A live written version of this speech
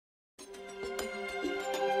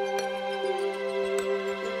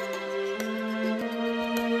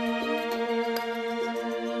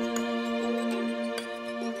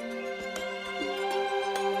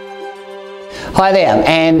Hi there,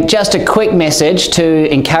 and just a quick message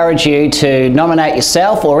to encourage you to nominate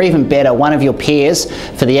yourself or even better one of your peers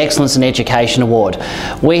for the Excellence in Education Award.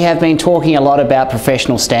 We have been talking a lot about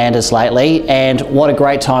professional standards lately, and what a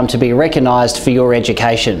great time to be recognised for your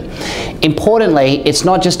education. Importantly, it's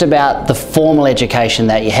not just about the formal education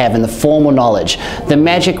that you have and the formal knowledge. The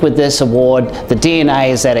magic with this award, the DNA,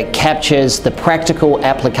 is that it captures the practical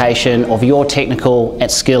application of your technical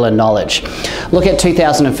skill and knowledge. Look at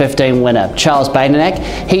 2015 winner, Charles Badenack.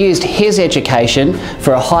 He used his education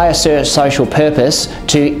for a higher social purpose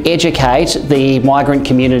to educate the migrant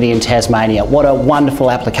community in Tasmania. What a wonderful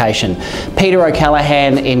application. Peter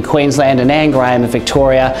O'Callaghan in Queensland and Anne Graham in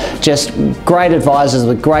Victoria, just great advisors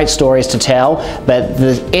with great stories to tell, but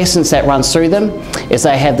the essence that runs through them is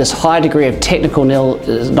they have this high degree of technical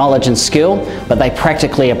knowledge and skill, but they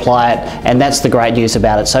practically apply it, and that's the great news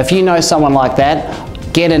about it. So if you know someone like that,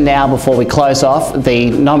 get in now before we close off the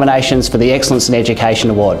nominations for the Excellence in Education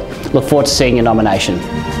Award. Look forward to seeing your nomination.